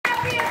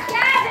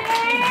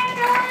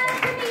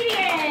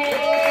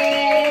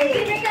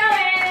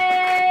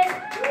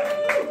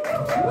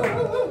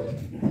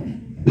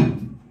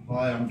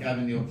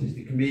Gavin, the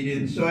autistic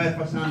comedian. Sorry if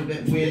I sound a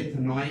bit weird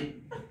tonight.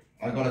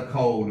 I got a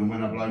cold, and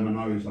when I blow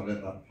my nose, I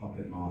let that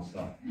puppet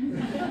master.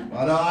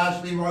 But I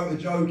actually wrote a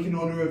joke in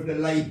honour of the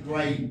late,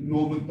 great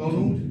Norm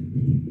Macdonald.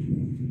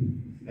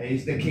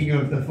 He's the king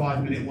of the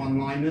 5-minute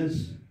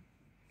one-liners.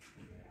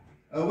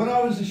 When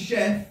I was a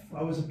chef,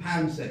 I was a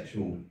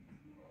pansexual.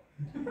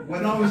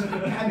 When I was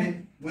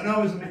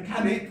a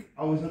mechanic,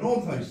 I was an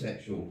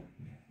autosexual.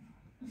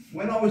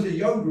 When I was a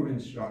yoga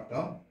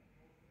instructor,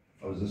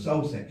 I was a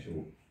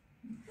soulsexual.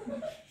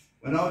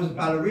 When I was a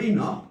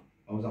ballerina,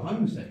 I was a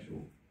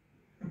homosexual.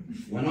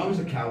 When I was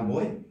a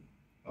cowboy,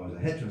 I was a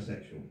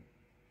heterosexual.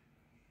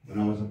 When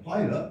I was a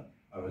pilot,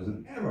 I was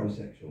an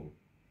aerosexual.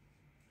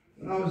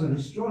 When I was an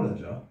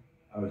astrologer,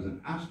 I was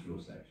an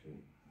astrosexual.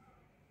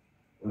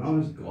 When I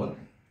was God,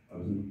 I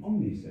was an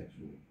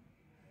omnisexual.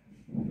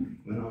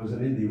 When I was an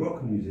indie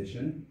rock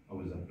musician, I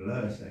was a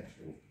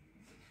blursexual.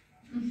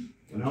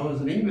 When I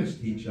was an English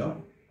teacher,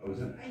 I was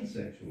an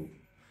asexual.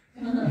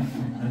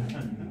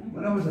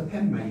 When I was a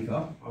pen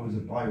maker, I was a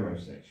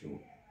birosexual.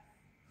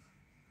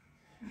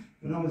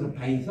 When I was a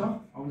painter,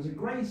 I was a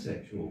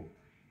greysexual.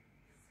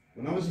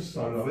 When I was a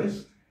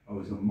soloist, I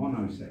was a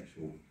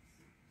monosexual.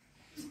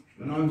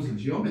 When I was a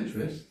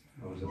geometrist,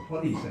 I was a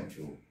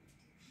polysexual.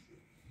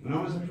 When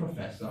I was a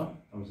professor,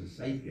 I was a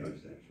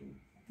sapiosexual.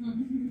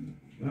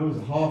 When I was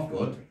a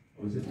half-god,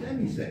 I was a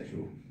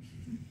demisexual.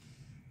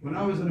 When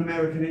I was an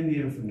American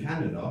Indian from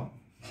California,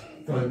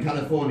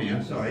 I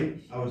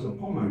was a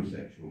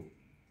pomosexual.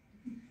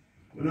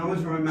 When I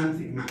was a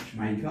romantic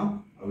matchmaker,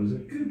 I was a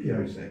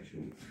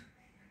cupiosexual.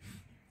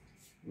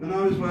 When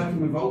I was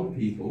working with old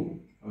people,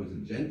 I was a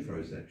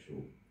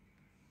gentrosexual.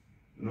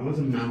 When I was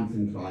a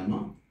mountain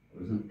climber, I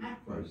was an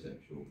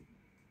acrosexual.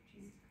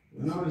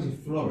 When I was a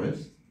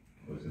florist,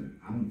 I was an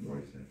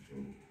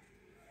anthrosexual.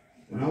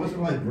 When I was a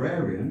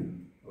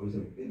librarian, I was a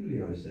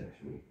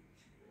bibliosexual.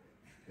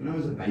 When I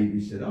was a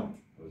babysitter,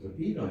 I was a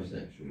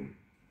pedosexual.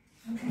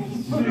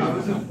 When I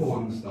was a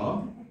porn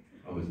star,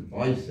 I was a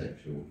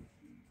bisexual.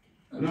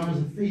 When I was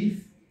a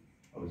thief,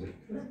 I was a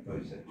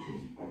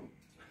kleptosexual.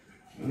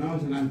 When I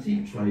was an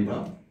antique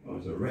trader, I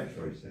was a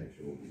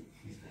retrosexual.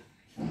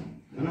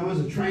 When I was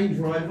a train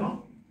driver,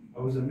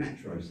 I was a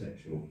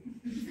metrosexual.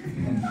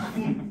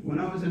 When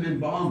I was an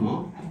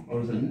embalmer, I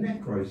was a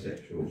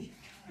necrosexual.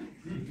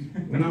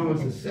 When I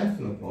was a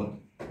cephalopod,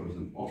 I was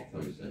an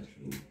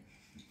optosexual.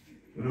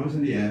 When I was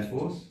in the Air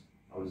Force,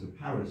 I was a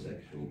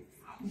parasexual.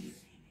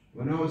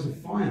 When I was a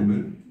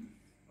fireman,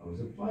 I was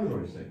a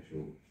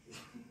pyrosexual.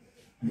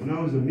 When I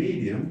was a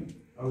medium,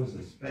 I was a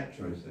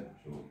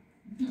spectrosexual.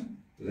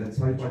 Let's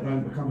hope I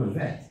don't become a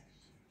vet.